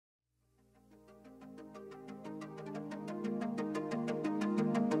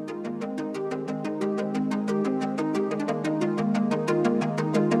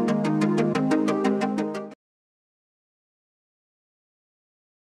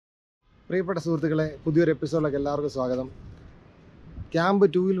പ്രിയപ്പെട്ട സുഹൃത്തുക്കളെ, പുതിയൊരു എപ്പിസോഡിലേക്ക് എല്ലാവർക്കും സ്വാഗതം. ക്യാമ്പ്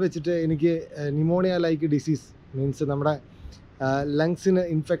 2-ൽ വെച്ചിട്ട് എനിക്ക് ന്യൂമോണിയ ലൈക്ക് ഡിസീസ് മീൻസ് നമ്മുടെ ലങ്സിന്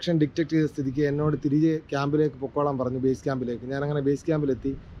ഇൻഫെക്ഷൻ ഡിറ്റക്ട് ചെയ്ത സ്ഥിതിക്ക് എന്നോട് തിരികെ ക്യാമ്പിലേക്ക് പൊക്കോളാൻ പറഞ്ഞു, ബേസ് ക്യാമ്പിലേക്ക്. ഞാനങ്ങനെ ബേസ്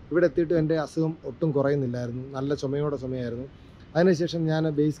ക്യാമ്പിലെത്തി. ഇവിടെ എത്തിയിട്ട് എൻ്റെ അസുഖം ഒട്ടും കുറയുന്നില്ലായിരുന്നു, നല്ല ചുമയായിരുന്നു. അതിനുശേഷം ഞാൻ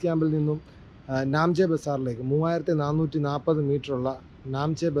ബേസ് ക്യാമ്പിൽ നിന്നും നാംചെ ബസാറിലേക്ക് 3440 മീറ്ററുള്ള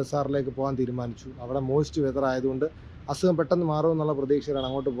നാംചെ ബസാറിലേക്ക് പോകാൻ തീരുമാനിച്ചു. അവിടെ മോയ്സ്റ്റ് വെതർ ആയതുകൊണ്ട് അസുഖം പെട്ടെന്ന് മാറുമെന്നുള്ള പ്രതീക്ഷയിലാണ്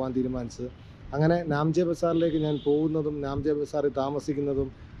അങ്ങോട്ട് പോകാൻ തീരുമാനിച്ചത്. അങ്ങനെ നാംചെ ബസാറിലേക്ക് ഞാൻ പോകുന്നതും നാംചെ ബസാറിൽ താമസിക്കുന്നതും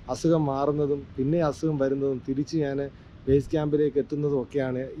അസുഖം മാറുന്നതും പിന്നെ അസുഖം വരുന്നതും തിരിച്ച് ഞാൻ ബേസ് ക്യാമ്പിലേക്ക് എത്തുന്നതും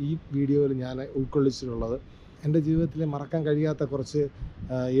ഒക്കെയാണ് ഈ വീഡിയോയിൽ ഞാൻ ഉൾക്കൊള്ളിച്ചിട്ടുള്ളത്. എൻ്റെ ജീവിതത്തിൽ മറക്കാൻ കഴിയാത്ത കുറച്ച്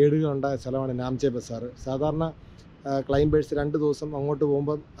ഏടുകളുണ്ടായ സ്ഥലമാണ് നാംചെ ബസാർ. സാധാരണ ക്ലൈംബേഴ്സ് 2 ദിവസം അങ്ങോട്ട്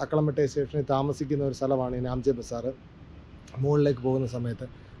പോകുമ്പോൾ അക്കളമട്ടെ സ്റ്റേഷനിൽ താമസിക്കുന്ന ഒരു സ്ഥലമാണ് ഈ നാംചെ ബസാർ മുകളിലേക്ക് പോകുന്ന സമയത്ത്.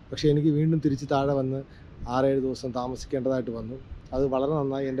 പക്ഷേ എനിക്ക് വീണ്ടും തിരിച്ച് താഴെ വന്ന് 6-7 ദിവസം താമസിക്കേണ്ടതായിട്ട് വന്നു. അത് വളരെ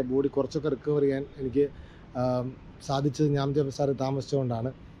നന്നായി. എൻ്റെ ബോഡി കുറച്ചൊക്കെ റിക്കവർ ചെയ്യാൻ എനിക്ക് സാധിച്ചത് നാംചെ ബസാറിൽ താമസിച്ചുകൊണ്ടാണ്.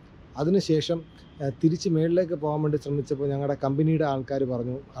 അതിനുശേഷം തിരിച്ച് മേളിലേക്ക് പോകാൻ വേണ്ടി ശ്രമിച്ചപ്പോൾ ഞങ്ങളുടെ കമ്പനിയുടെ ആൾക്കാർ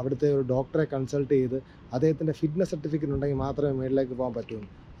പറഞ്ഞു, അവിടുത്തെ ഒരു ഡോക്ടറെ കൺസൾട്ട് ചെയ്ത് അദ്ദേഹത്തിൻ്റെ ഫിറ്റ്നസ് സർട്ടിഫിക്കറ്റ് ഉണ്ടെങ്കിൽ മാത്രമേ മേളിലേക്ക് പോകാൻ പറ്റുള്ളൂ.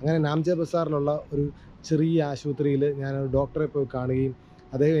 അങ്ങനെ നാംചെ ബസാറിലുള്ള ഒരു ചെറിയ ആശുപത്രിയിൽ ഞാനൊരു ഡോക്ടറെ പോയി കാണുകയും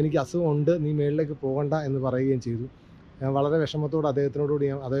അദ്ദേഹം എനിക്ക് അസുഖമുണ്ട്, നീ മേളിലേക്ക് പോകണ്ട എന്ന് പറയുകയും ചെയ്തു. ഞാൻ വളരെ വിഷമത്തോടെ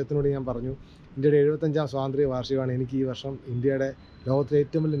അദ്ദേഹത്തിനോട് ഞാൻ പറഞ്ഞു, ഇന്ത്യയുടെ 75ാം സ്വാതന്ത്ര്യ വാർഷികമാണ്. എനിക്ക് ഈ വർഷം ഇന്ത്യയുടെ ലോകത്തിലെ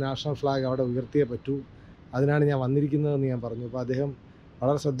ഏറ്റവും വലിയ നാഷണൽ ഫ്ലാഗ് അവിടെ ഉയർത്തിയേ പറ്റൂ, അതിനാണ് ഞാൻ വന്നിരിക്കുന്നതെന്ന് ഞാൻ പറഞ്ഞു. അപ്പോൾ അദ്ദേഹം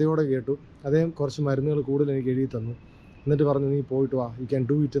വളരെ ശ്രദ്ധയോടെ കേട്ടു. അദ്ദേഹം കുറച്ച് മരുന്നുകൾ കൂടുതൽ എനിക്ക് എഴുതി തന്നു. എന്നിട്ട് പറഞ്ഞു, നീ പോയിട്ട് വാ, യു ക്യാൻ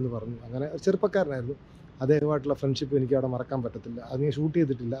ഡു ഇറ്റ് എന്ന് പറഞ്ഞു. അങ്ങനെ ഒരു ചെറുപ്പക്കാരനായിരുന്നു. അദ്ദേഹമായിട്ടുള്ള ഫ്രണ്ട്ഷിപ്പ് എനിക്ക് അവിടെ മറക്കാൻ പറ്റത്തില്ല. അത് ഞാൻ ഷൂട്ട്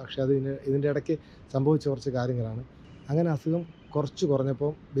ചെയ്തിട്ടില്ല, പക്ഷേ അത് ഇതിൻ്റെ ഇടയ്ക്ക് സംഭവിച്ച കുറച്ച് കാര്യങ്ങളാണ്. അങ്ങനെ അസുഖം കുറച്ച്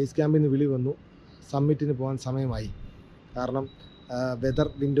കുറഞ്ഞപ്പോൾ ബേസ് ക്യാമ്പിൽ നിന്ന് വിളി വന്നു, സമ്മിറ്റിന് പോകാൻ സമയമായി. കാരണം വെതർ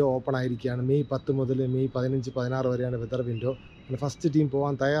വിൻഡോ ഓപ്പൺ ആയിരിക്കുകയാണ്. മെയ് 10 മുതൽ മെയ് 15-16 വരെയാണ് വെതർ വിൻഡോ. അങ്ങനെ ഫസ്റ്റ് ടീം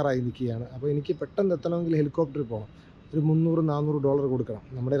പോകാൻ തയ്യാറായി നിൽക്കുകയാണ്. അപ്പോൾ എനിക്ക് പെട്ടെന്ന് എത്തണമെങ്കിൽ ഹെലികോപ്റ്ററിൽ പോകണം. ഒരു $300-400 കൊടുക്കണം.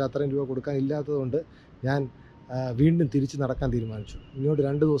 നമ്മുടെ കയ്യിൽ അത്രയും രൂപ കൊടുക്കാൻ ഇല്ലാത്തതുകൊണ്ട് ഞാൻ വീണ്ടും തിരിച്ച് നടക്കാൻ തീരുമാനിച്ചു. ഇങ്ങോട്ട്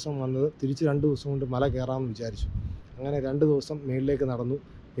 2 ദിവസം വന്നത്, തിരിച്ച് 2 ദിവസം കൊണ്ട് മല കയറാമെന്ന് വിചാരിച്ചു. അങ്ങനെ 2 ദിവസം മേളിലേക്ക് നടന്നു,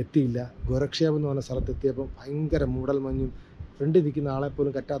 എത്തിയില്ല. ഗോരക്ഷേപ് എന്ന് പറഞ്ഞ സ്ഥലത്തെത്തിയപ്പോൾ ഭയങ്കര മൂടൽമഞ്ഞും ഫ്രണ്ടിൽ നിൽക്കുന്ന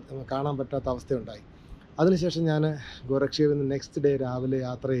ആളെപ്പോലും കാണാൻ പറ്റാത്ത അവസ്ഥയുണ്ടായി. അതിനുശേഷം ഞാൻ ഗോരക്ഷേപിൽ നിന്ന് നെക്സ്റ്റ് ഡേ രാവിലെ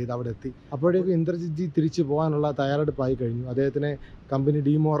യാത്ര ചെയ്ത് അവിടെ എത്തി. അപ്പോഴേക്കും ഇന്ദ്രജിത്ത് തിരിച്ച് പോകാനുള്ള തയ്യാറെടുപ്പായി കഴിഞ്ഞു. അദ്ദേഹത്തിനെ കമ്പനി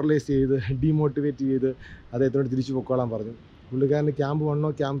ഡീമോട്ടിവേറ്റ് ചെയ്ത് അദ്ദേഹത്തിനോട് തിരിച്ചു പൊക്കോളാൻ പറഞ്ഞു. പുള്ളിക്കാരന് ക്യാമ്പ്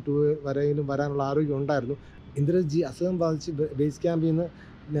 1 ക്യാമ്പ് 2 വരെയും വരാനുള്ള ആരോഗ്യം ഉണ്ടായിരുന്നു. ഇന്ദ്രജിത്ത് അസുഖം ബാധിച്ച് ബേസ് ക്യാമ്പിൽ നിന്ന്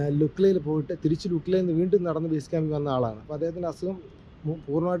ലുക്ലയിൽ പോയിട്ട് തിരിച്ച് ലുക്ലയിൽ നിന്ന് വീണ്ടും നടന്ന് ബേസ് ക്യാമ്പിൽ വന്ന ആളാണ്. അപ്പോൾ അദ്ദേഹത്തിൻ്റെ അസുഖം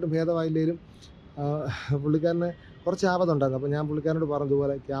പൂർണ്ണമായിട്ടും ഭേദമായില്ലെങ്കിലും പുള്ളിക്കാരന് കുറച്ച് ആപത്തുണ്ടായിരുന്നു. അപ്പോൾ ഞാൻ പുള്ളിക്കാരനോട്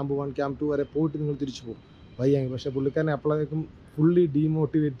പറഞ്ഞതുപോലെ ക്യാമ്പ് 1 ക്യാമ്പ് 2 വരെ പോയിട്ട് നിങ്ങൾ തിരിച്ചു പോകും വയ്യെങ്കിൽ. പക്ഷേ പുള്ളിക്കാരനെ അപ്പോഴേക്കും ഫുള്ളി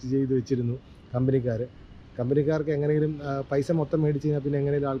ഡീമോട്ടിവേറ്റ് ചെയ്ത് വെച്ചിരുന്നു കമ്പനിക്കാർക്ക്. എങ്ങനെയെങ്കിലും പൈസ മൊത്തം മേടിച്ച് കഴിഞ്ഞാൽ പിന്നെ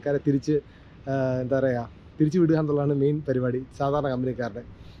എങ്ങനെയും ആൾക്കാരെ തിരിച്ച് വിടുക എന്നുള്ളതാണ് മെയിൻ പരിപാടി സാധാരണ കമ്പനിക്കാരുടെ.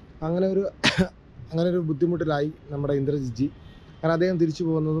 അങ്ങനെ ഒരു ബുദ്ധിമുട്ടിലായി നമ്മുടെ ഇന്ദ്രജിത്ത്. കാരണം അദ്ദേഹം തിരിച്ചു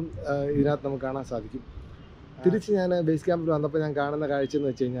പോകുന്നതും ഇതിനകത്ത് നമുക്ക് കാണാൻ സാധിക്കും. തിരിച്ച് ഞാൻ ബേസ് ക്യാമ്പിൽ വന്നപ്പോൾ ഞാൻ കാണുന്ന കാഴ്ച എന്ന്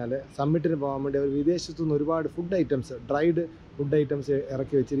വെച്ച് കഴിഞ്ഞാൽ, സമ്മിറ്റിന് പോകാൻ വേണ്ടി അവർ വിദേശത്തു നിന്ന് ഒരുപാട് food items, dried food items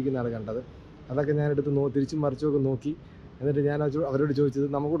ഇറക്കി വെച്ചിരിക്കുന്നതാണ് കണ്ടത്. അതൊക്കെ ഞാനെടുത്ത് തിരിച്ചും മറിച്ചുമൊക്കെ നോക്കി. എന്നിട്ട് ഞാൻ അവരോട് ചോദിച്ചത്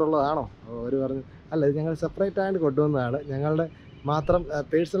നമുക്കൂടെ ഉള്ളതാണോ? അവർ പറഞ്ഞു, അല്ല, ഇത് ഞങ്ങൾ സെപ്പറേറ്റ് ആയിട്ട് കൊണ്ടുവന്നതാണ്, ഞങ്ങളുടെ മാത്രം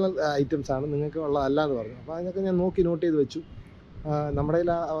പേഴ്സണൽ ഐറ്റംസാണ്, നിങ്ങൾക്ക് ഉള്ളതല്ല എന്ന് പറഞ്ഞു. അപ്പോൾ അതിനൊക്കെ ഞാൻ നോട്ട് ചെയ്ത് വെച്ചു. നമ്മുടെ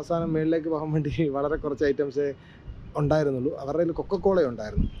കയ്യിൽ അവസാനം മേളിലേക്ക് പോകാൻ വേണ്ടി വളരെ കുറച്ച് ഐറ്റംസേ ഉണ്ടായിരുന്നുള്ളൂ. അവരുടെ കയ്യിൽ കൊക്കക്കോള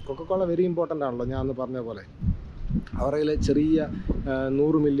ഉണ്ടായിരുന്നു. കൊക്കക്കോള വെരി ഇമ്പോർട്ടൻ്റ് ആണല്ലോ, ഞാൻ അന്ന് പറഞ്ഞ പോലെ. അവരുടെ കയ്യിൽ ചെറിയ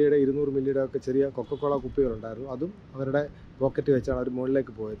 100 മില്ലിയുടെ 200 മില്ലിയുടെ ഒക്കെ ചെറിയ കൊക്കക്കോള കുപ്പികളുണ്ടായിരുന്നു. അതും അവരുടെ പോക്കറ്റ് വെച്ചാണ് അവർ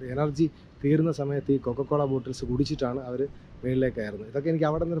മുകളിലേക്ക് പോയത്. എനർജി തീർന്ന സമയത്ത് ഈ കൊക്കക്കോള ബോട്ടിൽസ് കുടിച്ചിട്ടാണ് അവർ മുകളിലേക്ക് കയറുന്നത്. ഇതൊക്കെ എനിക്ക്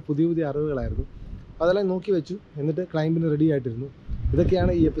അവിടെ നിന്ന് പുതിയ അറിവുകളായിരുന്നു. അതെല്ലാം നോക്കി വെച്ചു. എന്നിട്ട് ക്ലൈമ്പിന് റെഡി ആയിട്ടിരുന്നു.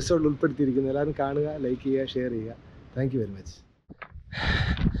 ഇതൊക്കെയാണ് ഈ എപ്പിസോഡിൽ ഉൾപ്പെടുത്തിയിരിക്കുന്നത്. എല്ലാവരും കാണുക, ലൈക്ക് ചെയ്യുക, ഷെയർ ചെയ്യുക. Thank you very much.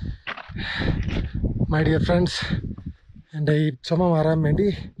 My dear friends, എൻ്റെ ഈ ചുമ മാറാൻ വേണ്ടി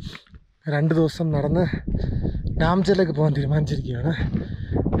 2 ദിവസം നടന്ന് നാംചയിലേക്ക് പോകാൻ തീരുമാനിച്ചിരിക്കുകയാണ്.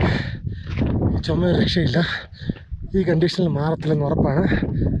 ഈ ചുമ രക്ഷയില്ല, ഈ കണ്ടീഷനിൽ മാറത്തില്ലെന്ന് ഉറപ്പാണ്.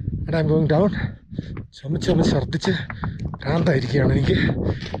 And I am going down. ചുമ ഛർദ്ദിച്ച് ഭ്രാന്തായിരിക്കുകയാണ് എനിക്ക്.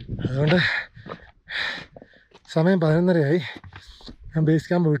 അതുകൊണ്ട് സമയം 11:30 ഞാൻ ബേസ്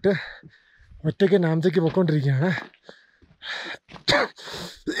ക്യാമ്പ് വിട്ട് ഒറ്റയ്ക്ക് നാംചയ്ക്ക് പോയിക്കൊണ്ടിരിക്കുകയാണ്.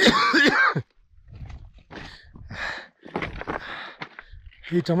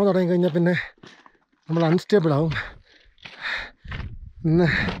 ഈ ചുമ തുടങ്ങിക്കഴിഞ്ഞാൽ പിന്നെ നമ്മൾ അൺസ്റ്റേബിൾ ആവും.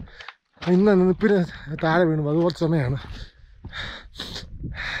 ഇന്ന് നിപ്പിന് താഴെ വീണു, അത് കുറച്ച് ചുമയാണ്.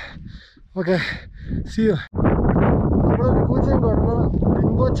 Okay, see you. നമ്മൾ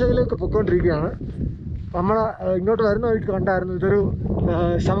ലിംബോച്ചയിൽ പോയിക്കൊണ്ടിരിക്കുകയാണ്. നമ്മൾ ഇങ്ങോട്ട് വരുന്ന വഴിക്ക് കണ്ടായിരുന്നു, ഇതൊരു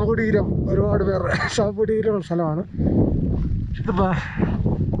ശവകുടീരം, ഒരുപാട് പേർ ശവകുടീരമുള്ള സ്ഥലമാണ്. ഇത്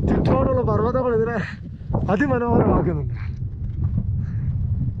ചുറ്റോടുള്ള പർവ്വതങ്ങൾ ഇതിനെ അതിമനോഹരമാക്കുന്നുണ്ട്.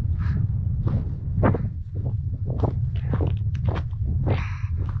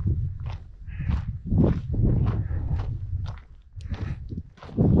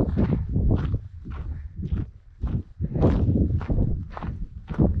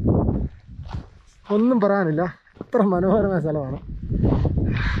 ഒന്നും പറയാനില്ല, അത്ര മനോഹരമായ സ്ഥലമാണ്.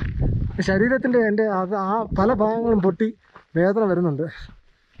 ശരീരത്തിൻ്റെ എൻ്റെ അത് ആ പല ഭാഗങ്ങളും പൊട്ടി വേദന വരുന്നുണ്ട്.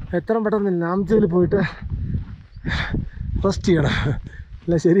 എത്രയും പെട്ടെന്ന് നാംചയിൽ പോയിട്ട് റെസ്റ്റ് ചെയ്യണം,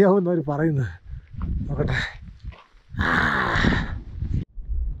 അല്ല ശരിയാവുമെന്നവർ പറയുന്നത്. നോക്കട്ടെ.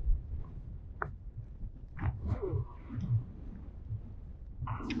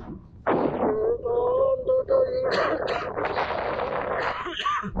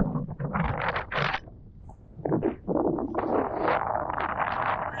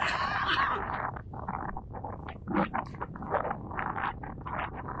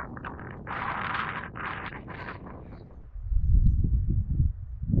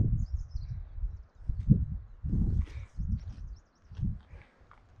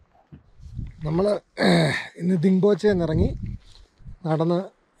 നമ്മൾ ഇന്ന് ദിങ്ബോച്ചയിൽ നിന്നിറങ്ങി നടന്ന്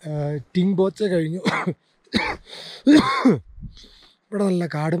ടിങ്ബോച്ച കഴിഞ്ഞു. ഇവിടെ നല്ല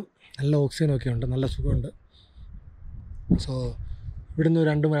കാടും നല്ല ഓക്സിജനും ഒക്കെ ഉണ്ട്, നല്ല സുഖമുണ്ട്. സോ ഇവിടുന്ന്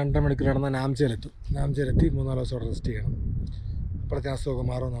 2-2.5 മണിക്കൂർ നടന്നാൽ നാംചയിലെത്തും. നാംചയിലെത്തി 3-4 ദിവസം അവിടെ റെസ്റ്റ് ചെയ്യണം. അപ്പോഴത്തെ അസുഖമൊക്കെ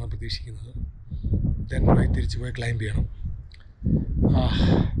മാറുമെന്നാണ് പ്രതീക്ഷിക്കുന്നത്. ദെൻ തിരിച്ച് പോയി ക്ലൈംബ് ചെയ്യണം.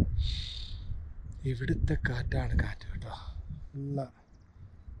 ഇവിടുത്തെ കാറ്റാണ് കാറ്റ് കേട്ടോ, നല്ല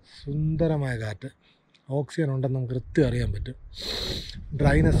സുന്ദരമായ കാറ്റ്. ഓക്സിജൻ ഉണ്ടെന്ന് നമുക്ക് കൃത്യം അറിയാൻ പറ്റും.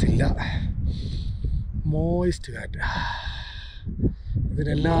 ഡ്രൈനെസ് ഇല്ല, മോയിസ്റ്റ് കാറ്റ്.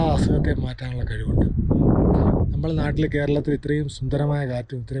 ഇതിനെല്ലാ അസുഖത്തെയും മാറ്റാനുള്ള കഴിവുണ്ട്. നമ്മുടെ നാട്ടിൽ കേരളത്തിൽ ഇത്രയും സുന്ദരമായ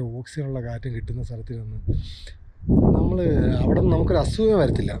കാറ്റും ഇത്രയും ഓക്സിജനുള്ള കാറ്റും കിട്ടുന്ന സ്ഥലത്തിൽ നിന്ന് നമ്മൾ അവിടെ നിന്ന് നമുക്കൊരു അസുഖം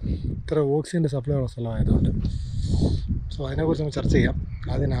വരത്തില്ല, ഇത്ര ഓക്സിജൻ്റെ സപ്ലൈ ഉള്ള സ്ഥലമായതുകൊണ്ട്. സോ അതിനെക്കുറിച്ച് നമുക്ക് ചർച്ച ചെയ്യാം.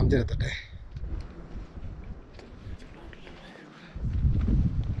 ആദ്യം നാംചയിലെത്തട്ടെ.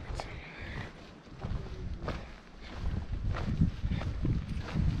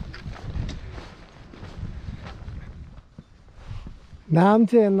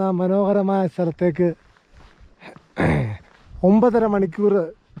 നാംച എന്ന മനോഹരമായ സ്ഥലത്തേക്ക് 9.5 മണിക്കൂർ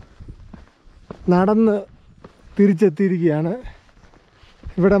നടന്ന് തിരിച്ചെത്തിയിരിക്കുകയാണ്.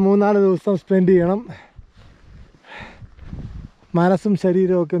 ഇവിടെ 3-4 ദിവസം സ്പെൻഡ് ചെയ്യണം. മനസ്സും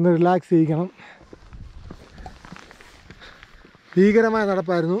ശരീരവും ഒക്കെ ഒന്ന് റിലാക്സ് ചെയ്യിക്കണം. ഭീകരമായ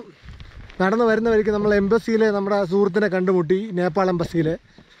നടപ്പായിരുന്നു. നടന്നു വരുന്ന വഴിക്ക് നമ്മൾ എംബസിയിലെ നമ്മുടെ സുഹൃത്തിനെ കണ്ടുമുട്ടി. നേപ്പാൾ എംബസിയിലെ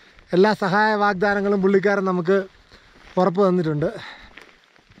എല്ലാ സഹായ വാഗ്ദാനങ്ങളും പുള്ളിക്കാരൻ നമുക്ക് ഉറപ്പ് തന്നിട്ടുണ്ട്.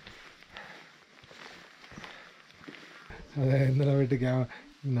 അതെ, ഇന്നലെ പോയിട്ട്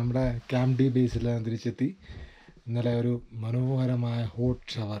നമ്മുടെ ക്യാമ്പ് ഡി ബേസിൽ തിരിച്ചെത്തി. ഇന്നലെ ഒരു മനോഹരമായ ഹോട്ട്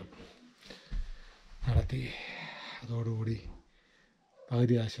ഷവർ നടത്തി. അതോടുകൂടി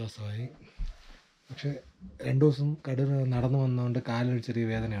പകുതി ആശ്വാസമായി. പക്ഷേ 2 ദിവസം നടന്നു വന്നതുകൊണ്ട് കാലിനൊരു ചെറിയ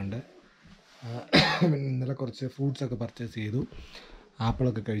വേദനയുണ്ട്. ഇന്നലെ കുറച്ച് ഫ്രൂട്ട്സൊക്കെ പർച്ചേസ് ചെയ്തു,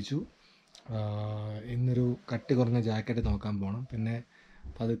 ആപ്പിളൊക്കെ കഴിച്ചു. ഇന്നൊരു കട്ടി കുറഞ്ഞ ജാക്കറ്റ് നോക്കാൻ പോകണം. പിന്നെ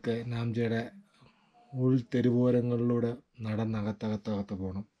പതുക്കെ നാംചയുടെ തെരുവോരങ്ങളിലൂടെ നടന്നകത്തകത്തകത്ത്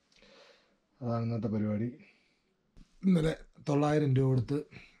പോകണം. അതാണ് ഇന്നത്തെ പരിപാടി. ഇന്നലെ 900 രൂപ കൊടുത്ത്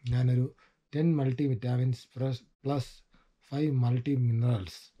ഞാനൊരു 10 multi vitamins plus 5 multi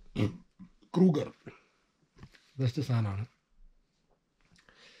minerals Kruger, best സാധനമാണ്.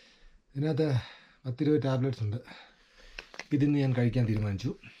 ഇതിനകത്ത് 10-20 ടാബ്ലറ്റ്സ് ഉണ്ട്. ഇതിന്ന് ഞാൻ കഴിക്കാൻ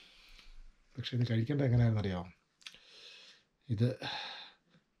തീരുമാനിച്ചു. പക്ഷേ ഇത് കഴിക്കേണ്ടത് എങ്ങനെയാണെന്ന് അറിയാമോ? ഇത്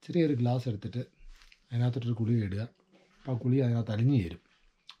ചെറിയൊരു ഗ്ലാസ് എടുത്തിട്ട് അതിനകത്തോട്ടൊരു ഗുളിക ഇടുക. അപ്പോൾ ആ ഗുളിക അതിനകത്ത് അലിഞ്ഞു ചേരും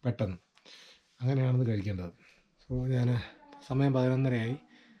പെട്ടെന്ന്. അങ്ങനെയാണിത് കഴിക്കേണ്ടത്. സോ ഞാൻ സമയം 11:30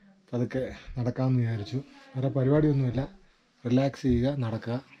 അപ്പോൾ അതൊക്കെ നടക്കാമെന്ന് വിചാരിച്ചു. വേറെ പരിപാടിയൊന്നുമില്ല, റിലാക്സ് ചെയ്യുക,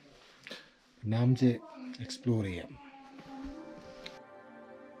 നടക്കുക, നാംചെ എക്സ്പ്ലോർ ചെയ്യാം.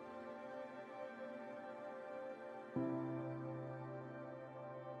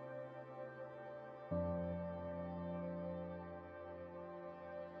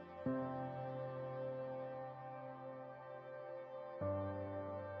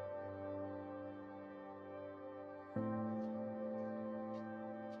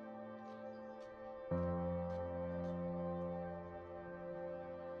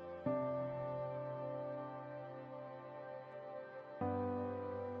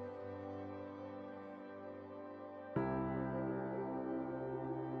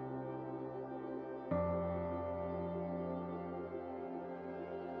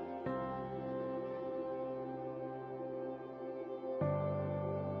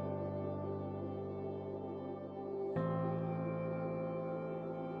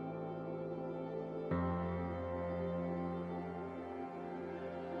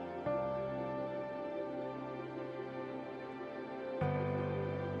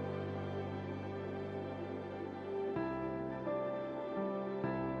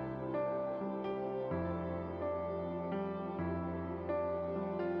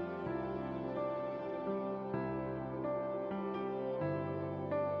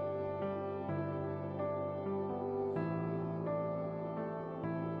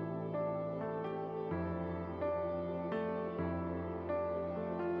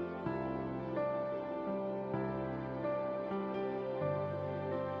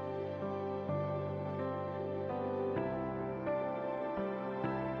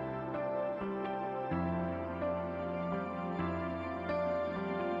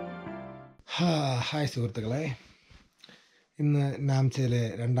 ഹായ് സുഹൃത്തുക്കളെ, ഇന്ന് നാംചയിലെ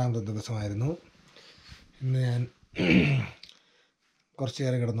രണ്ടാമത്തെ ദിവസമായിരുന്നു. ഇന്ന് ഞാൻ കുറച്ച്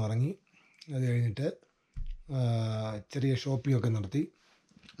നേരം കിടന്നുറങ്ങി. അത് കഴിഞ്ഞിട്ട് ചെറിയ ഷോപ്പിംഗ് ഒക്കെ നടത്തി.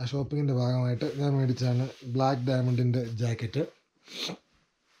 ആ ഷോപ്പിങ്ങിൻ്റെ ഭാഗമായിട്ട് ഞാൻ മേടിച്ചാണ് ബ്ലാക്ക് ഡയമണ്ടിൻ്റെ ജാക്കറ്റ്.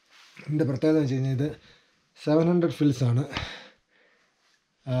 ഇതിൻ്റെ പ്രത്യേകത എന്ന് വെച്ച് കഴിഞ്ഞാൽ ഇത് 700 ഫിൽസാണ്,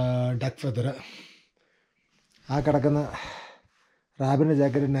 ഡക്ക് ഫെദർ. ആ കിടക്കുന്ന റാബിൻ്റെ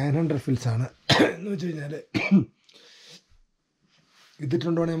ജാക്കറ്റ് 900 ഫിൽസാണ്. എന്ന് വെച്ച് കഴിഞ്ഞാൽ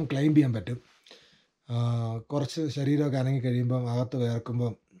ഇതിട്ടുണ്ടോണെങ്കിൽ നമുക്ക് ക്ലൈംബ് ചെയ്യാൻ പറ്റും. കുറച്ച് ശരീരമൊക്കെ അനങ്ങി കഴിയുമ്പം അകത്ത്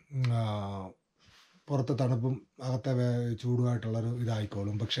വേർക്കുമ്പം പുറത്തെ തണുപ്പും അകത്തെ ചൂടുമായിട്ടുള്ളൊരു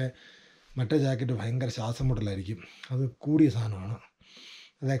ഇതായിക്കോളും. പക്ഷേ മറ്റേ ജാക്കറ്റ് ഭയങ്കര ശ്വാസം മുട്ടലായിരിക്കും. അത് കൂടിയ സാധനമാണ്.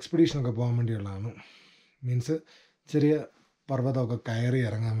 അത് എക്സ്പെഡീഷനൊക്കെ പോകാൻ വേണ്ടിയുള്ളതാണ്. മീൻസ് ചെറിയ പർവ്വതമൊക്കെ കയറി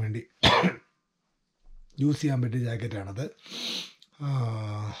ഇറങ്ങാൻ വേണ്ടി യൂസ് ചെയ്യാൻ പറ്റിയ ജാക്കറ്റാണത്.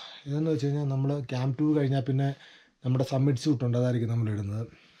 ഇതെന്ന് വെച്ച് കഴിഞ്ഞാൽ നമ്മൾ ക്യാമ്പ് ടൂർ കഴിഞ്ഞാൽ പിന്നെ നമ്മുടെ സമ്മിറ്റ് സ്യൂട്ടുണ്ട്, അതായിരിക്കും നമ്മൾ ഇടുന്നത്.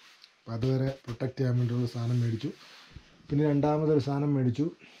 അപ്പോൾ അതുവരെ പ്രൊട്ടക്റ്റ് ചെയ്യാൻ വേണ്ടിയുള്ള സാധനം മേടിച്ചു. പിന്നെ രണ്ടാമതൊരു സാധനം മേടിച്ചു,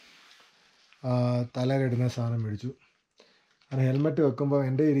 തലയിലിടുന്ന സാധനം മേടിച്ചു. കാരണം ഹെൽമെറ്റ് വെക്കുമ്പോൾ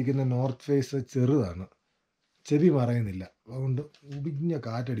എൻ്റെ ഇരിക്കുന്ന നോർത്ത് ഫേസ് ചെറുതാണ്, ചെവി മറയുന്നില്ല. അതുകൊണ്ട് ഉടിഞ്ഞ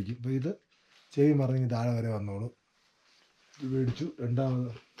കാറ്റടിക്കും. അപ്പോൾ ഇത് ചെവി മറഞ്ഞ് താഴെ വരെ വന്നോളൂ. ഇത് മേടിച്ചു. രണ്ടാമത്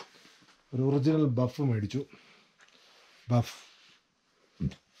ഒരു ഒറിജിനൽ ബഫ് മേടിച്ചു. ബഫ്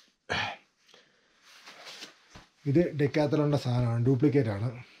ഇത് ഡെക്കാത്തലോണിൻ്റെ സാധനമാണ്, ഡ്യൂപ്ലിക്കേറ്റാണ്.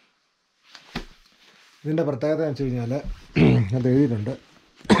 ഇതിൻ്റെ പ്രത്യേകത എന്ന് വെച്ച് കഴിഞ്ഞാൽ അത് എഴുതിയിട്ടുണ്ട്,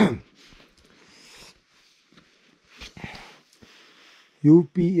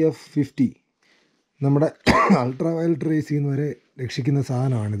 UPF 50 നമ്മുടെ അൾട്രാ വയലറ്റ് റേസ് ചെയ്യുന്നവരെ രക്ഷിക്കുന്ന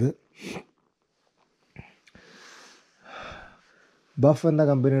സാധനമാണിത്. ബഫ് എന്ന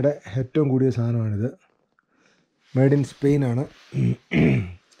കമ്പനിയുടെ ഏറ്റവും കൂടിയ സാധനമാണിത്. Made in സ്പെയിനാണ്.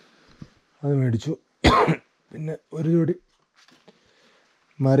 അത് മേടിച്ചു. പിന്നെ ഒരു ജോഡി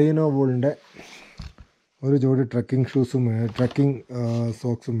മറീനോ വൂളിൻ്റെ ഒരു ജോഡി ട്രക്കിംഗ്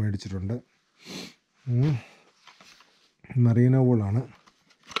സോക്സും മേടിച്ചിട്ടുണ്ട്. മറീനോ വൂളാണ്.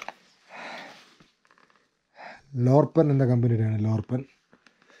 ലോർപ്പൻ എന്ന കമ്പനിയുടെയാണ്. ലോർപ്പൻ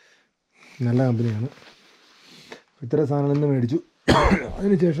നല്ല കമ്പനിയാണ്. ഇത്ര സാധനങ്ങൾ ഇന്ന് മേടിച്ചു.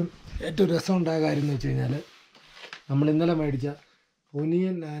 അതിനുശേഷം ഏറ്റവും രസമുണ്ടായ കാര്യം എന്ന് വെച്ച് കഴിഞ്ഞാൽ നമ്മൾ ഇന്നലെ മേടിച്ച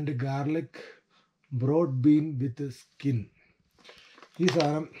onion and garlic broad been with skin. ഈ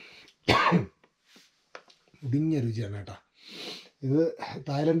സാധനം ഇടിഞ്ഞ രുചിയാണ് കേട്ടോ. ഇത്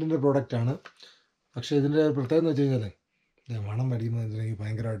തായ്ലൻഡിൻ്റെ പ്രോഡക്റ്റാണ്. പക്ഷേ ഇതിൻ്റെ പ്രത്യേകത എന്ന് വെച്ച് കഴിഞ്ഞാൽ മണം മേടിക്കുമ്പോൾ എനിക്ക്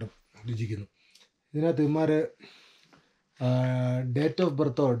ഭയങ്കരമായിട്ടും രുചിക്കുന്നു. ഇതിനകത്ത് ഇമാർ ഡേറ്റ് ഓഫ്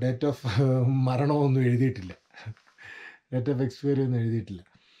ബർത്തോ ഡേറ്റ് ഓഫ് മരണമോ ഒന്നും എഴുതിയിട്ടില്ല, ഡേറ്റ് ഓഫ് എക്സ്പയറി ഒന്നും എഴുതിയിട്ടില്ല.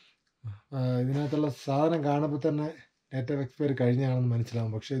 ഇതിനകത്തുള്ള സാധനം കാണുമ്പോൾ തന്നെ ഡേറ്റ് ഓഫ് എക്സ്പയറി കഴിഞ്ഞാണെന്ന്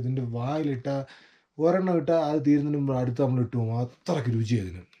മനസ്സിലാവും. പക്ഷേ ഇതിൻ്റെ വായിലിട്ട ഒരെണ്ണം ഇട്ടാൽ അത് തീരുന്നതിന് മുമ്പ് അടുത്ത് നമ്മൾ ഇട്ട് പോകും. അത്രയ്ക്ക് രുചി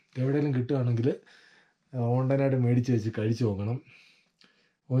അതിന്. എവിടെയെങ്കിലും കിട്ടുകയാണെങ്കിൽ ഓൺലൈനായിട്ട് മേടിച്ച് വെച്ച് കഴിച്ച് നോക്കണം.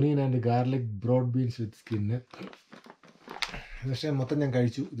 Onion and garlic broad beans with skin. പക്ഷേ മൊത്തം ഞാൻ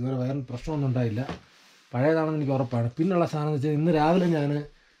കഴിച്ചു. ഇതുവരെ വേറെ പ്രശ്നമൊന്നും ഉണ്ടായില്ല. പഴയതാണെന്ന് എനിക്ക് ഉറപ്പാണ്. പിന്നുള്ള സാധനം എന്ന് വെച്ചാൽ ഇന്ന് രാവിലെ ഞാൻ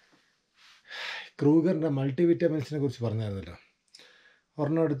ക്രൂഗറിൻ്റെ മൾട്ടി വിറ്റാമിൻസിനെ കുറിച്ച് പറഞ്ഞായിരുന്നല്ലോ.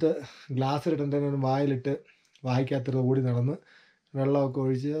 ഒരെണ്ണം എടുത്ത് ഗ്ലാസ്സിലിട്ട് വായിലിട്ട് വായിക്കാത്തത് ഓടി നടന്ന് വെള്ളമൊക്കെ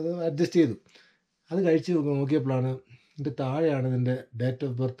ഒഴിച്ച് അത് അഡ്ജസ്റ്റ് ചെയ്തു. അത് കഴിച്ച് നോക്കിയപ്പോഴാണ് ഇതിൻ്റെ താഴെയാണ് ഇതിൻ്റെ date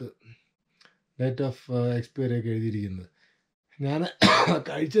of birth, date of expiry ഒക്കെ എഴുതിയിരിക്കുന്നത്. ഞാൻ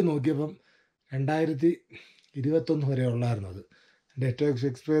കഴിച്ച് നോക്കിയപ്പം 2021 വരെ ഉള്ളായിരുന്നു അത്. ഡേറ്റ് ഓഫ്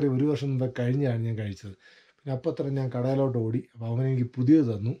എക്സ്പയറി 1 വർഷം മുമ്പ് കഴിഞ്ഞാണ് ഞാൻ കഴിച്ചത്. പിന്നെ അപ്പം തന്നെ ഞാൻ കടയിലോട്ട് ഓടി. അപ്പോൾ അവനെനിക്ക് പുതിയത്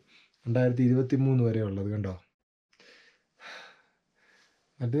തന്നു, 2023 വരെ ഉള്ളത്. കണ്ടോ,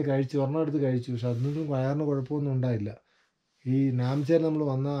 മറ്റേ കഴിച്ചു, ഒരെണ്ണം എടുത്ത് കഴിച്ചു. പക്ഷെ അതൊന്നും വയറിന് കുഴപ്പമൊന്നും ഉണ്ടായില്ല. ഈ നാംചയിൽ നമ്മൾ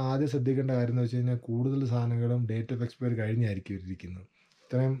വന്നാൽ ആദ്യം ശ്രദ്ധിക്കേണ്ട കാര്യം എന്ന് വെച്ച് കഴിഞ്ഞാൽ കൂടുതൽ സാധനങ്ങളും ഡേറ്റ് ഓഫ് എക്സ്പയറി കഴിഞ്ഞായിരിക്കും ഇരിക്കുന്നത്.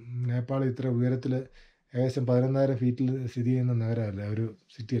 ഇത്രയും നേപ്പാൾ ഇത്ര ഉയരത്തിൽ ഏകദേശം 11,000 ഫീറ്റിൽ സ്ഥിതി ചെയ്യുന്ന നഗരമല്ലേ, ഒരു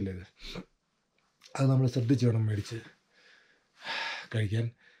സിറ്റിയല്ലേ ഇത്. അത് നമ്മൾ ശ്രദ്ധിച്ച് വേണം മേടിച്ച് കഴിക്കാൻ.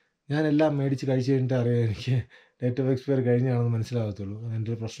 ഞാനെല്ലാം മേടിച്ച് കഴിച്ച് കഴിഞ്ഞിട്ട് അറിയാം എനിക്ക് ഡേറ്റ് ഓഫ് എക്സ്പയറി കഴിഞ്ഞാണെന്ന് മനസ്സിലാകത്തുള്ളൂ.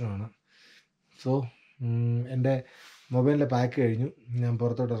 അതെൻ്റെ ഒരു പ്രശ്നമാണ്. സോ എൻ്റെ മൊബൈലിൻ്റെ പാക്ക് കഴിഞ്ഞു. ഞാൻ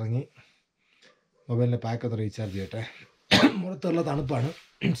പുറത്തോട്ട് ഇറങ്ങി മൊബൈലിൻ്റെ പാക്ക് ഒന്ന് റീചാർജ് ചെയ്യട്ടെ. പുറത്തുള്ള തണുപ്പാണ്.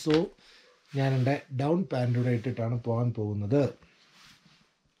 സോ ഞാൻ എൻ്റെ ഡൗൺ പാൻറ്റൂടെ ഇട്ടിട്ടാണ് പോകാൻ പോകുന്നത്.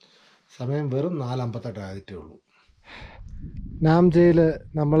 സമയം വെറും 4:58 ആയിട്ടേ ഉള്ളൂ. നാംചയിൽ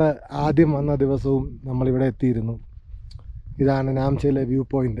നമ്മൾ ആദ്യം വന്ന ദിവസവും നമ്മളിവിടെ എത്തിയിരുന്നു. ഇതാണ് നാംചയിലെ വ്യൂ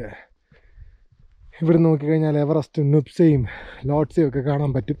പോയിൻ്റ്. ഇവിടെ നോക്കിക്കഴിഞ്ഞാൽ എവറസ്റ്റ്, നുപ്സയും ലോട്ട്സയും ഒക്കെ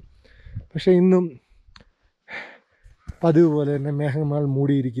കാണാൻ പറ്റും. പക്ഷേ ഇന്നും പതിവ് പോലെ തന്നെ മേഘങ്ങൾ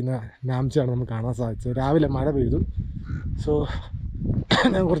മൂടിയിരിക്കുന്ന നാംചയാണ് നമുക്ക് കാണാൻ സാധിച്ചത്. രാവിലെ മഴ പെയ്തു. സോ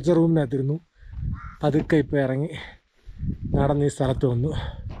ഞാൻ കുറച്ച് റൂമിനകത്തിരുന്നു. പതുക്കെ ഇപ്പോൾ ഇറങ്ങി നടന്ന് ഈ സ്ഥലത്ത് വന്നു.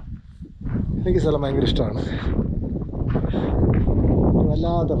 എനിക്ക് സ്ഥലം ഭയങ്കര ഇഷ്ടമാണ്.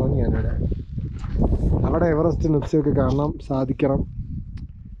 വല്ലാത്ത ഭംഗിയാണ് ഇവിടെ. അവിടെ എവറസ്റ്റിന് ഉച്ചയൊക്കെ കാണാൻ സാധിക്കണം.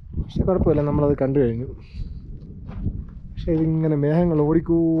 പക്ഷെ കുഴപ്പമില്ല, നമ്മളത് കണ്ടു കഴിഞ്ഞു. പക്ഷേ ഇതിങ്ങനെ മേഘങ്ങൾ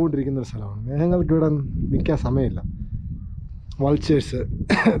ഓടിക്കൊണ്ടിരിക്കുന്നൊരു സ്ഥലമാണ്. മേഘങ്ങൾക്ക് ഇവിടെ നിൽക്കാൻ സമയമില്ല. വൾച്ചേഴ്സ്,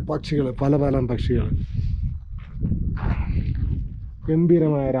 പക്ഷികൾ, പല പല പക്ഷികൾ.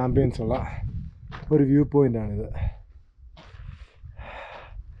 ഗംഭീരമായ ഒരു ആംബിയൻസ് ഉള്ള ഒരു വ്യൂ പോയിൻ്റാണിത്.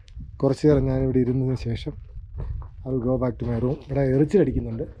 കുറച്ച് നേരം ഞാനിവിടെ ഇരുന്നതിന് ശേഷം അത് go back to my room. ഇവിടെ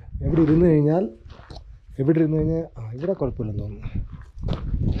എറിച്ചിലടിക്കുന്നുണ്ട്. ഇവിടെ ഇരുന്ന് കഴിഞ്ഞാൽ ഇവിടെ കുഴപ്പമില്ലെന്ന് തോന്നുന്നു.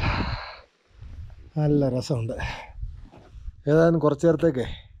 നല്ല രസമുണ്ട്. ഏതായാലും കുറച്ച് നേരത്തേക്ക്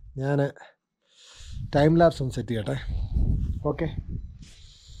ഞാൻ ടൈം ലാപ്സ് ഒന്ന് സെറ്റ് ചെയ്യട്ടെ. ഓക്കെ,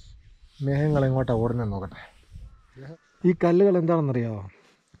 മേഘങ്ങൾ എങ്ങോട്ടാണ് ഓടുന്നതെന്ന് നോക്കട്ടെ. ഈ കല്ലുകൾ എന്താണെന്നറിയാമോ?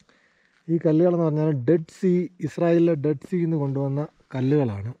 ഈ കല്ലുകളെന്ന് പറഞ്ഞാൽ ഡെഡ് സീ, ഇസ്രായേലിലെ ഡെഡ് സീയിൽ നിന്ന് കൊണ്ടുവന്ന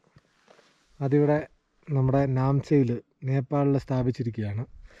കല്ലുകളാണ്. അതിവിടെ നമ്മുടെ നാംചയിൽ, നേപ്പാളിൽ സ്ഥാപിച്ചിരിക്കുകയാണ്.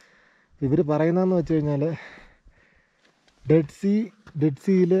 ഇവർ പറയുന്നതെന്ന് വെച്ച് കഴിഞ്ഞാൽ ഡെഡ്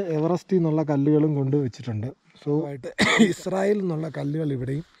സീയിൽ എവറസ്റ്റിൽ നിന്നുള്ള കല്ലുകളും കൊണ്ട് വെച്ചിട്ടുണ്ട്. സോ ആയിട്ട് ഇസ്രായേലിൽ നിന്നുള്ള കല്ലുകൾ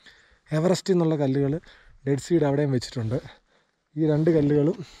ഇവിടെയും, എവറസ്റ്റിൽ നിന്നുള്ള കല്ലുകൾ ഡെഡ് സീയുടെ അവിടെയും വെച്ചിട്ടുണ്ട്. ഈ രണ്ട്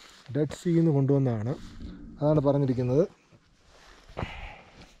കല്ലുകളും ഡെഡ് സീയിൽ നിന്ന് കൊണ്ടുവന്നതാണ്. അതാണ് പറഞ്ഞിരിക്കുന്നത്.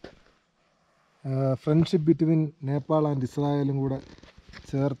 ഫ്രണ്ട്ഷിപ്പ് ബിറ്റ്വീൻ നേപ്പാൾ ആൻഡ് ഇസ്രായേലും കൂടെ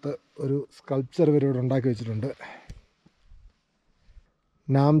ചേർത്ത് ഒരു സ്കൾപ്ചർ ഇവരിവിടെ ഉണ്ടാക്കി വെച്ചിട്ടുണ്ട്.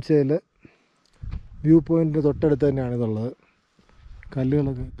 നാംചയിൽ വ്യൂ പോയിൻറ്റിൻ്റെ തൊട്ടടുത്ത് തന്നെയാണ് ഇതുള്ളത്.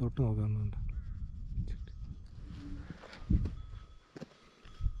 കല്ലുകളൊക്കെ തൊട്ട് നോക്കാവുന്നുണ്ട്.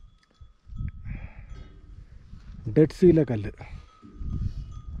 ഡെഡ് സീയിലെ കല്ല്.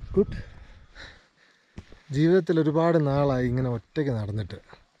 ഗുഡ്. ജീവിതത്തിൽ ഒരുപാട് നാളായി ഇങ്ങനെ ഒറ്റയ്ക്ക് നടന്നിട്ട്.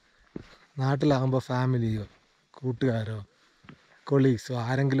 നാട്ടിലാകുമ്പോൾ ഫാമിലിയോ കൂട്ടുകാരോ കൊളീഗ്സോ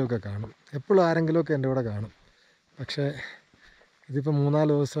ആരെങ്കിലുമൊക്കെ കാണും. എപ്പോഴും ആരെങ്കിലുമൊക്കെ എൻ്റെ കൂടെ കാണും. പക്ഷേ ഇതിപ്പോൾ 3-4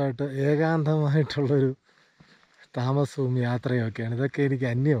 ദിവസമായിട്ട് ഏകാന്തമായിട്ടുള്ളൊരു താമസവും യാത്രയും ഒക്കെയാണ്. ഇതൊക്കെ എനിക്ക്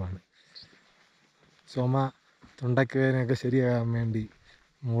അന്യമാണ്. ചുമ, തൊണ്ടയ്ക്ക് വേദനയൊക്കെ ശരിയാകാൻ വേണ്ടി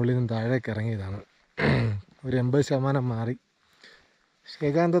മുകളിൽ നിന്ന് താഴേക്ക് ഇറങ്ങിയതാണ്. ഒരു 80% മാറി.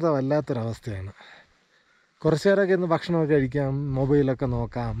 ഏകാന്തത വല്ലാത്തൊരവസ്ഥയാണ്. കുറച്ച് നേരമൊക്കെ ഇന്ന് ഭക്ഷണമൊക്കെ കഴിക്കാം, മൊബൈലൊക്കെ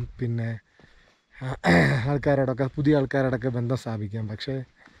നോക്കാം, പിന്നെ പുതിയ ആൾക്കാരോടൊക്കെ ബന്ധം സ്ഥാപിക്കാം. പക്ഷേ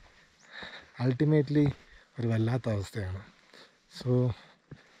അൾട്ടിമേറ്റ്ലി ഒരു വല്ലാത്ത അവസ്ഥയാണ്. സോ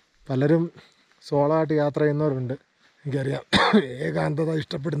പലരും സോളോ ആയിട്ട് യാത്ര ചെയ്യുന്നവരുണ്ട്, എനിക്കറിയാം. ഏകാന്തത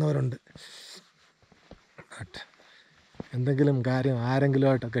ഇഷ്ടപ്പെടുന്നവരുണ്ട്. ബട്ട് എന്തെങ്കിലും കാര്യം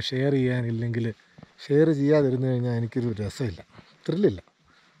ആരെങ്കിലുമായിട്ടൊക്കെ ഷെയർ ചെയ്യാനില്ലെങ്കിൽ, ഷെയർ ചെയ്യാതിരുന്നു കഴിഞ്ഞാൽ എനിക്കൊരു രസമില്ല, ത്രില്ലില്ല.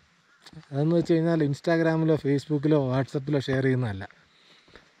 അതെന്ന് വെച്ച് കഴിഞ്ഞാൽ ഇൻസ്റ്റാഗ്രാമിലോ ഫേസ്ബുക്കിലോ വാട്സപ്പിലോ ഷെയർ ചെയ്യുന്നതല്ല.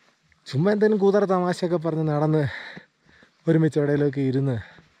 ചുമ്മാ എന്തെങ്കിലും കൂതറ തമാശയൊക്കെ പറഞ്ഞ് നടന്ന് ഒരുമിച്ച് എവിടെയെങ്കിലുമൊക്കെ ഇരുന്ന്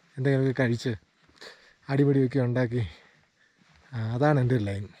എന്തെങ്കിലുമൊക്കെ കഴിച്ച് അടിപിടിയൊക്കെ ഉണ്ടാക്കി, അതാണ് എൻ്റെ ഒരു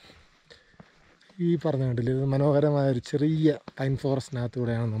ലൈൻ. ഈ പറഞ്ഞ കണ്ടില്ല, ഇത് മനോഹരമായൊരു ചെറിയ പൈൻ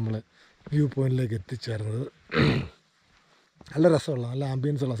ഫോറസ്റ്റിനകത്തൂടെയാണ് നമ്മൾ വ്യൂ പോയിൻറ്റിലേക്ക് എത്തിച്ചേർന്നത്. നല്ല രസമുള്ള, നല്ല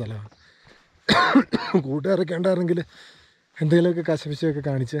ആംബിയൻസ് ഉള്ള സ്ഥലമാണ്. കൂട്ടുകാരൊക്കെ ഉണ്ടായിരുന്നെങ്കിൽ എന്തെങ്കിലുമൊക്കെ കശപിശയൊക്കെ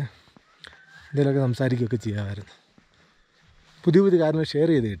കാണിച്ച് എന്തെങ്കിലുമൊക്കെ സംസാരിക്കുകയൊക്കെ ചെയ്യാമായിരുന്നു. പുതിയ കാര്യങ്ങൾ ഷെയർ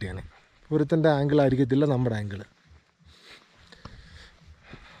ചെയ്ത് കിട്ടിയാണ്. ഒരുത്തൻ്റെ ആംഗിളായിരിക്കത്തില്ല നമ്മുടെ ആംഗിൾ.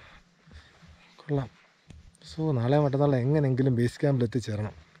 കൊള്ളാം. സോ നാളെ മറ്റന്നാൾ എങ്ങനെയെങ്കിലും ബേസ് ക്യാമ്പിൽ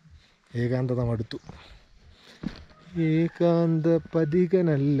എത്തിച്ചേരണം. ഏകാന്തത മടുത്തു. ഏകാന്ത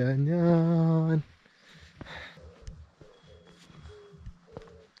പതികനല്ല ഞാൻ.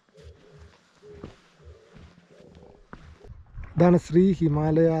 ഇതാണ് ശ്രീ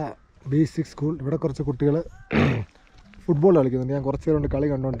ഹിമാലയ ബേസിക് സ്കൂൾ. ഇവിടെ കുറച്ച് കുട്ടികൾ ഫുട്ബോൾ കളിക്കുന്നുണ്ട്. ഞാൻ കുറച്ച് നേരം കൊണ്ട് കളി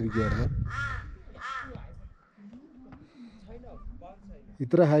കണ്ടുകൊണ്ടിരിക്കുകയായിരുന്നു.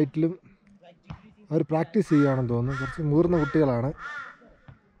 ഇത്ര ഹൈറ്റിലും അവർ പ്രാക്ടീസ് ചെയ്യുകയാണെന്ന് തോന്നുന്നു. കുറച്ച് മുതിർന്ന കുട്ടികളാണ്.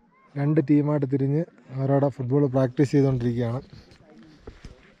 2 ടീമായിട്ട് തിരിഞ്ഞ് അവരവിടെ ഫുട്ബോൾ പ്രാക്ടീസ് ചെയ്തുകൊണ്ടിരിക്കുകയാണ്.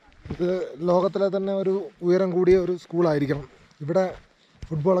 ഇത് ലോകത്തിലെ തന്നെ ഒരു ഉയരം കൂടിയ ഒരു സ്കൂളായിരിക്കണം. ഇവിടെ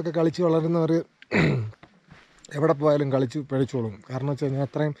ഫുട്ബോളൊക്കെ കളിച്ച് വളരുന്നവർ എവിടെ പോയാലും കളിച്ച് പഠിച്ചോളും. കാരണം വെച്ച് കഴിഞ്ഞാൽ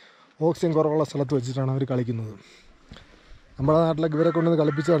അത്രയും ഓക്സിജൻ കുറവുള്ള സ്ഥലത്ത് വെച്ചിട്ടാണ് അവർ കളിക്കുന്നത്. നമ്മുടെ നാട്ടിലൊക്കെ ഇവരെ കൊണ്ടുവന്ന്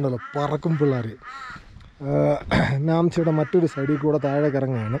കളിപ്പിച്ചുകൊണ്ടല്ലോ പറക്കും പിള്ളേർ. നാംചിയുടെ മറ്റൊരു സൈഡിൽ കൂടെ താഴേക്ക്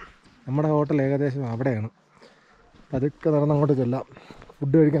ഇറങ്ങുകയാണ്. നമ്മുടെ ഹോട്ടൽ ഏകദേശം അവിടെയാണ്. പതുക്കെ നടന്നങ്ങോട്ട് ചെല്ലാം.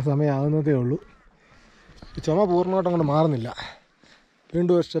 ഫുഡ് കഴിക്കാൻ സമയമാകുന്നതേ ഉള്ളൂ. ചുമ പൂർണ്ണമായിട്ട് അങ്ങോട്ട് മാറുന്നില്ല.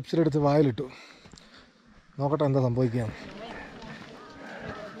 വീണ്ടും ഒരു സ്റ്റെപ്സിലെടുത്ത് വായിലിട്ടു. നോക്കട്ടെ എന്താ സംഭവിക്കുക.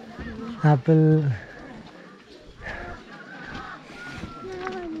 Apple,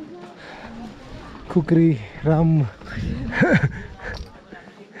 cookery, Ram,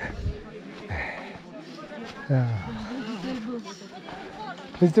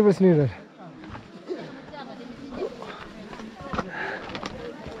 Vegetables needed.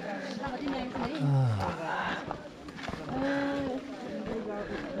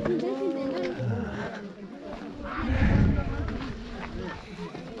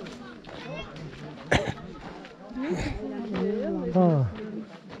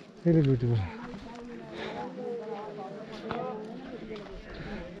 Very beautiful.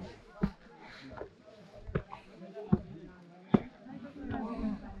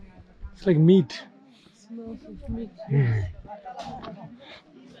 It's like meat. Smells of meat.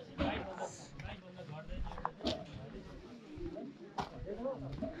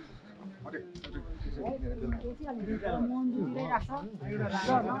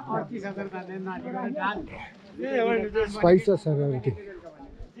 Spices and everything.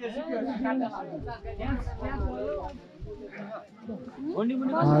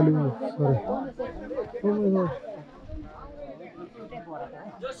 Aloo, sorry. Oh my God.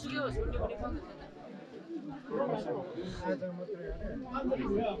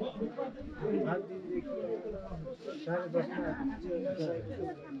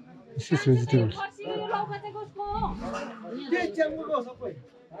 This is vegetables.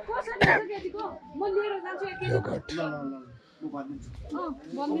 Yogurt.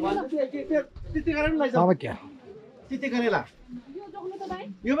 Pamakya.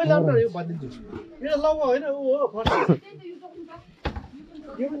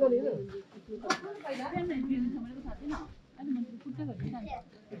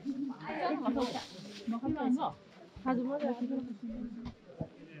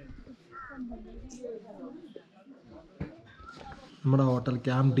 നമ്മുടെ ഹോട്ടൽ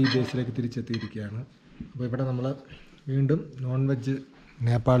ക്യാമ്പ് ഡി ബേസിലേക്ക് തിരിച്ചെത്തിയിരിക്കുകയാണ്. അപ്പോൾ ഇവിടെ നമ്മൾ വീണ്ടും നോൺ വെജ്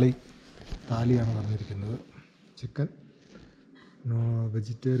നേപ്പാളി താലിയാണ് പറഞ്ഞിരിക്കുന്നത്. ചിക്കൻ,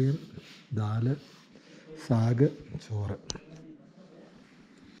 വെജിറ്റേറിയൻ, ദാല്, സാഗ്, ചോറ്.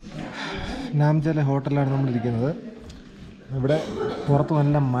 നാംചാലെ ഹോട്ടലിലാണ് നമ്മളിരിക്കുന്നത്. ഇവിടെ പുറത്ത്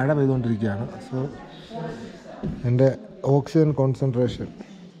നല്ല മഴ പെയ്തുകൊണ്ടിരിക്കുകയാണ്. സോ എൻ്റെ ഓക്സിജൻ കോൺസെൻട്രേഷൻ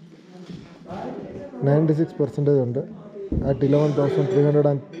 96% ഉണ്ട്. at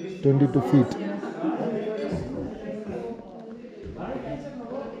 11,322 feet.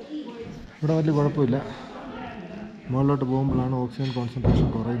 ഇവിടെ വലിയ കുഴപ്പമില്ല. മുകളിലോട്ട് പോകുമ്പോഴാണ് ഓക്സിജൻ കോൺസെൻട്രേഷൻ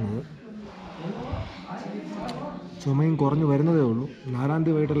കുറയുന്നത്. ചുമയും കുറഞ്ഞ് വരുന്നതേ ഉള്ളൂ. 4-ാം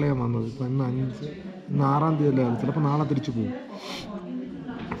തീയതി വൈകിട്ടല്ലേ ഞാൻ വന്നത്. ഇപ്പോൾ ഇന്ന് 6-ാം തീയതി അല്ലേ, ചിലപ്പോൾ നാളെ തിരിച്ചു പോകും.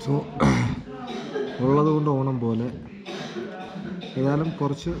 സോ ഉള്ളതുകൊണ്ട് ഓണം പോലെ. ഏതായാലും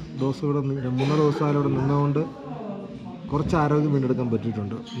കുറച്ച് ദിവസം ഇവിടെ 3 ദിവസമായാലും ഇവിടെ നിന്നുകൊണ്ട് കുറച്ച് ആരോഗ്യം വീണ്ടെടുക്കാൻ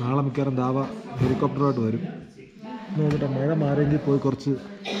പറ്റിയിട്ടുണ്ട്. നാളെ മിക്കവാറും ദാവ ഹെലികോപ്റ്ററുമായിട്ട് വരും. നോക്കട്ടെ, മഴ മാറിയെങ്കിൽ പോയി കുറച്ച്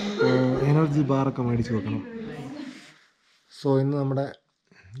എനർജി ബാറൊക്കെ മേടിച്ച് വെക്കണം. സോ ഇന്ന് നമ്മുടെ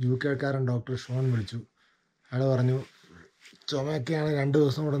UK-കാരൻ ഡോക്ടർ ഷോൺ വിളിച്ചു. അയാൾ പറഞ്ഞു ചുമയൊക്കെയാണ് 2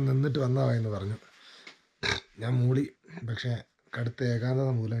 ദിവസം കൂടെ നിന്നിട്ട് വന്നതായെന്ന് പറഞ്ഞു. ഞാൻ മൂളി. പക്ഷേ കടുത്ത ഏകാന്തത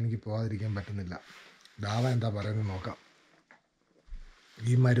മൂലം എനിക്ക് പോകാതിരിക്കാൻ പറ്റുന്നില്ല. ദാവ എന്താ പറയുന്നത് നോക്കാം.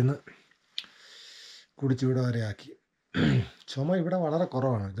 ഈ മരുന്ന് കുടിച്ചിവിടെ വരെ ആക്കി. ചുമ ഇവിടെ വളരെ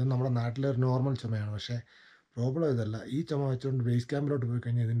കുറവാണ്. ഇത് നമ്മുടെ നാട്ടിലെ ഒരു നോർമൽ ചുമയാണ്. പക്ഷേ പ്രോബ്ലം ഇതല്ല. ഈ ചുമ വെച്ചുകൊണ്ട് ബേസ് ക്യാമ്പിലോട്ട് പോയി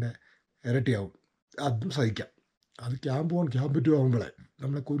കഴിഞ്ഞാൽ ഇതിൻ്റെ ഇരട്ടിയാവും. അതും സഹിക്കാം. അത് ക്യാമ്പ് 2 ആകുമ്പോഴേ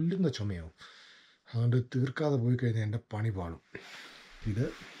നമ്മളെ കൊല്ലുന്ന ചുമയാവും. അതുകൊണ്ട് തീർക്കാതെ പോയി കഴിഞ്ഞാൽ എൻ്റെ പണി പാടും. ഇത്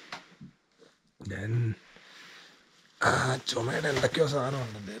ഞാൻ ചുമയുടെ എന്തൊക്കെയോ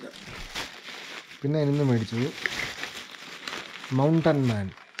സാധനമുണ്ട് എൻ്റെ. പിന്നെ ഇന്ന് മേടിച്ചത് മൗണ്ടൻ മാൻ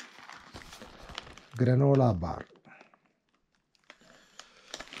ഗ്രനോള ബാർ.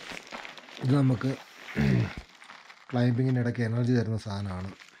 ഇത് നമുക്ക് ക്ലൈമ്പിങ്ങിൻ്റെ ഇടയ്ക്ക് എനർജി തരുന്ന സാധനമാണ്.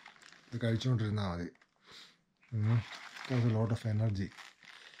 ഇത് കഴിച്ചുകൊണ്ടിരുന്നാൽ മതി. ലോട്ട് ഓഫ് എനർജി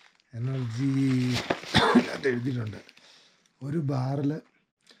എഴുതിയിട്ടുണ്ട്. ഒരു ബാറിൽ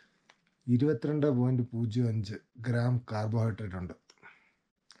 22.05 ഗ്രാം കാർബോഹൈഡ്രേറ്റ് ഉണ്ട്.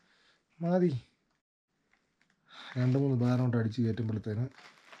 മതി. 2-3 ബാറുകൊണ്ട് അടിച്ച് കയറ്റുമ്പോഴത്തേന്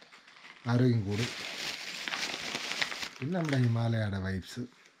ആരോഗ്യം കൂടും. പിന്നെ നമ്മുടെ ഹിമാലയയുടെ വൈബ്സ്.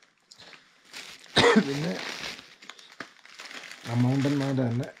 പിന്നെ ആ മൗണ്ടൻ മാൻ്റെ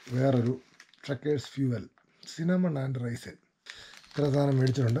തന്നെ വേറൊരു truckers fuel, cinnamon and Raisen. ഇത്ര സാധനം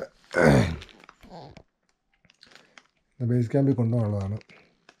മേടിച്ചിട്ടുണ്ട്. ബേസ് ക്യാമ്പിൽ കൊണ്ടുപോകാനുള്ളതാണ്.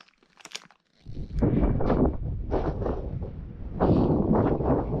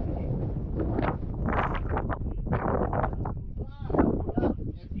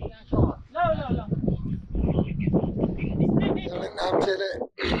 നാംചാലെ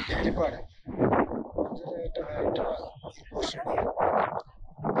ഹെലിപ്പാഡ്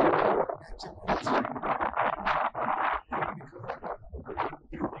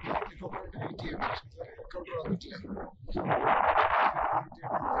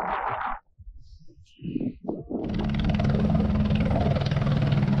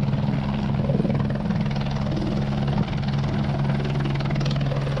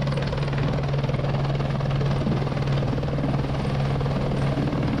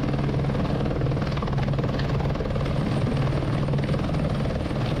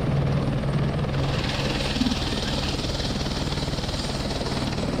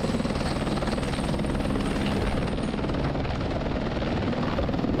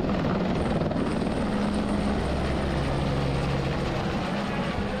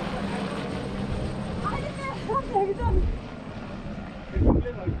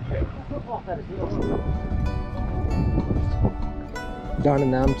ഇതാണ്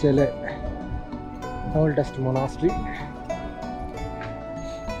നാംചയിലെ ഓൾഡസ്റ്റ് മൊണാസ്ട്രി.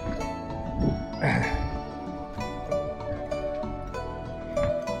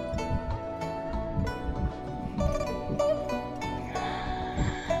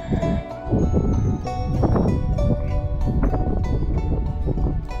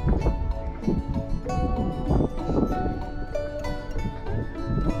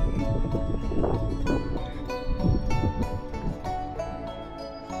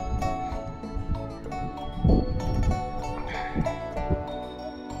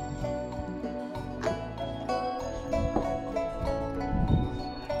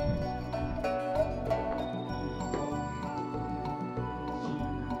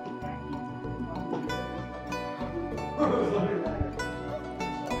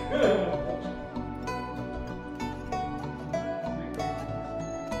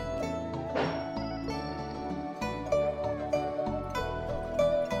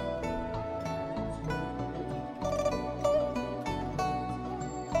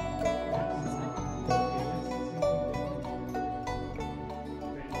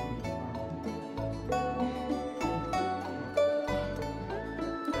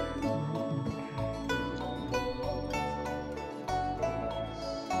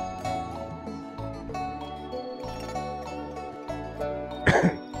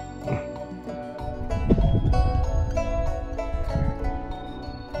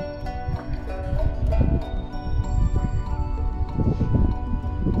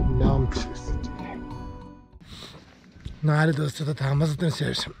 നാല് ദിവസത്തെ താമസത്തിന്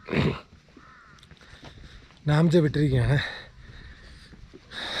ശേഷം നാംച വിട്ടിരിക്കുകയാണ്.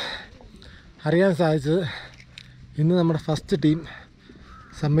 അറിയാൻ സാധിച്ചത് ഇന്ന് നമ്മുടെ ഫസ്റ്റ് ടീം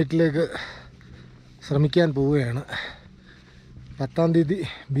സമ്മിറ്റിലേക്ക് ശ്രമിക്കാൻ പോവുകയാണ്. 10-ാം തീയതി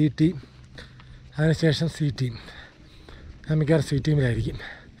ബി ടീം, അതിനുശേഷം സി ടീം. ഞാൻ മിക്കവാറും സി ടീമിലായിരിക്കും.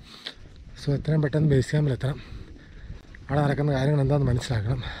 സോ എത്രയും പെട്ടെന്ന് ബേസ് ക്യാമ്പിലെത്തണം. അവിടെ നടക്കുന്ന കാര്യങ്ങൾ എന്താണെന്ന്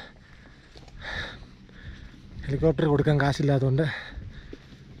മനസ്സിലാക്കണം. ഹെലികോപ്റ്റർ കൊടുക്കാൻ കാശില്ലാത്തതുകൊണ്ട്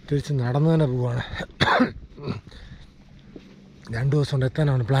തിരിച്ച് നടന്നു തന്നെ പോവുകയാണ്. 2 ദിവസം കൊണ്ട്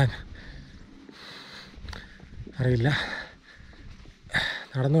എത്താനാണ് പ്ലാൻ. അറിയില്ല,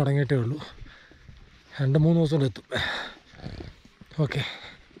 നടന്നു തുടങ്ങിയിട്ടേ ഉള്ളൂ. 2-3 ദിവസം കൊണ്ട് എത്തും. ഓക്കെ.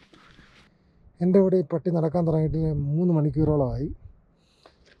 എൻ്റെ ഇവിടെ ഈ പട്ടി നടക്കാൻ തുടങ്ങിയിട്ട് 3 മണിക്കൂറോളമായി.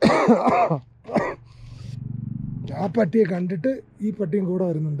 ആ പട്ടിയെ കണ്ടിട്ട് ഈ പട്ടിയും കൂടെ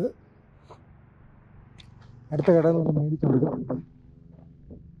വരുന്നുണ്ട്. അടുത്ത കടയിൽ നിന്ന് മേടിച്ചു കൊടുക്കാം.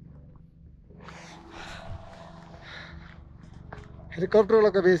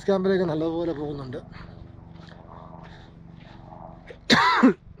 ഹെലികോപ്റ്ററുകളൊക്കെ ബേസ് ക്യാമ്പിലേക്ക് നല്ലതുപോലെ പോകുന്നുണ്ട്.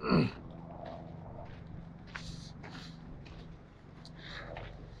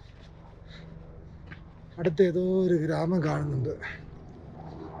 അടുത്ത് ഏതോ ഒരു ഗ്രാമം കാണുന്നുണ്ട്,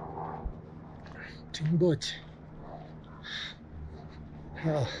 ടിംബോച്ച്.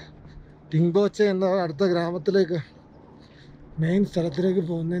 ടിംബോച്ച് എന്ന അടുത്ത ഗ്രാമത്തിലേക്ക്, മെയിൻ സ്ഥലത്തിലേക്ക്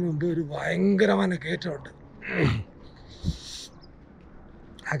പോകുന്നതിന് മുമ്പ് ഒരു ഭയങ്കരമായ കയറ്റമുണ്ട്.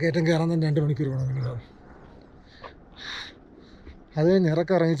 ആ കയറ്റം കയറാൻ തന്നെ 2 മണിക്കൂർ വേണം മിനിമം. അത് കഴിഞ്ഞ്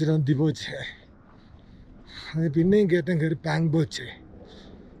ഇറക്കം ഇറങ്ങിച്ചിരുന്ന ദിബോച്ച്, അത് പിന്നെയും കയറ്റം കയറി പാങ്ബോച്ച്.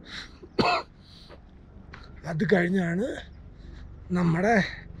 അത് കഴിഞ്ഞാണ് നമ്മുടെ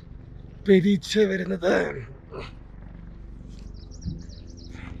പെരീച്ച വരുന്നത്.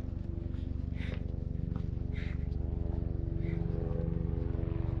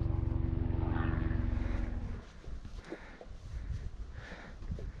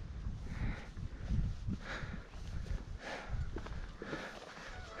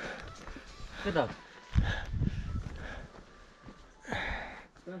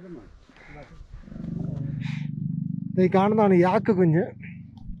 ഈ കാണുന്നതാണ് യാക്ക് കുഞ്ഞ്,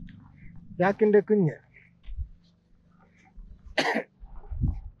 യാക്കിൻ്റെ കുഞ്ഞ്.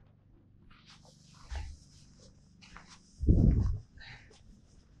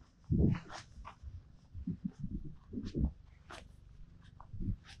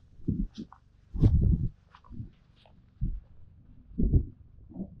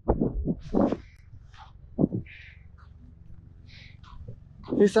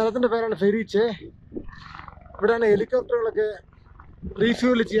 ഈ സ്ഥലത്തിൻ്റെ പേരാണ് ഫെരീച്ചെ. ഇവിടെയാണ് ഹെലികോപ്റ്ററുകളൊക്കെ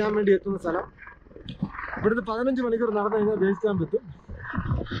റീഫ്യൂൽ ചെയ്യാൻ വേണ്ടി എത്തുന്ന സ്ഥലം. ഇവിടുന്ന് 15 മണിക്കൂർ നടന്നു കഴിഞ്ഞാൽ ബേസ് ക്യാമ്പ് എത്തും.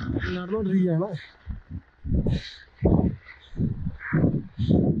 നടന്നുകൊണ്ടിരിക്കുകയാണ്.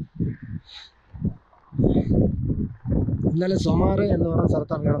 ഇന്നലെ സൊമാറെ എന്ന് പറഞ്ഞ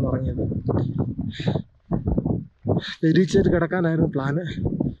സ്ഥലത്താണ് കിടന്നുറങ്ങിയത്. ഫെരീച്ചയിൽ കിടക്കാനായിരുന്നു പ്ലാന്,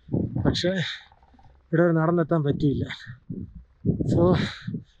 പക്ഷേ ഇവിടെ വരെ നടന്നെത്താൻ പറ്റിയില്ല. സോ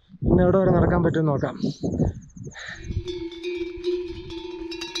ഇന്ന് എവിടെ വരെ നടക്കാൻ പറ്റുമെന്ന് നോക്കാം.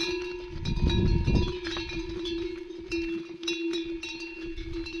 Bye.